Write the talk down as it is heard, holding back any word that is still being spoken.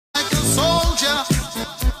soldier.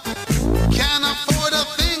 Can't afford a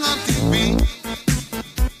thing on TV.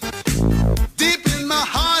 Deep in my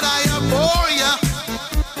heart I abhor ya.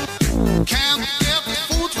 Can't get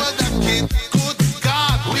food for the kid. Good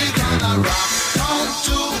God, we gonna rock down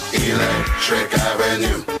to Electric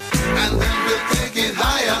Avenue, and then we'll take it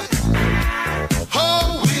higher.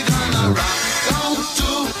 Oh, we gonna rock down to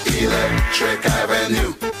Electric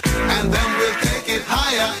Avenue, and then we'll take it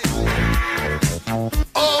higher.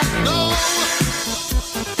 Oh no.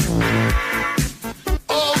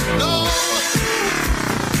 Oh no.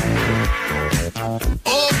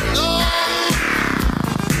 Oh no.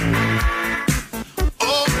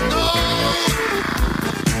 Oh no.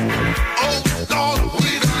 Oh Lord,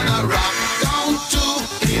 we gonna rock down to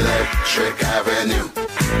Electric Avenue,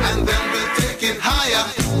 and then we'll take it higher.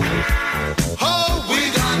 Oh, we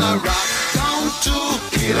gonna rock down to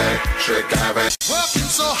Electric Avenue. Working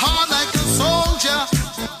so hard like a soldier.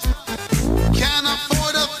 Can't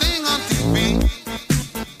afford a thing on TV.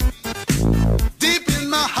 Deep in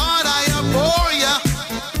my heart I abhor ya.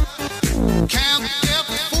 Can't get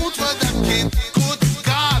food for the kid. Good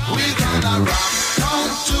God, we gonna rock down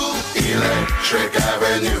to Electric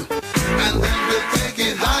Avenue,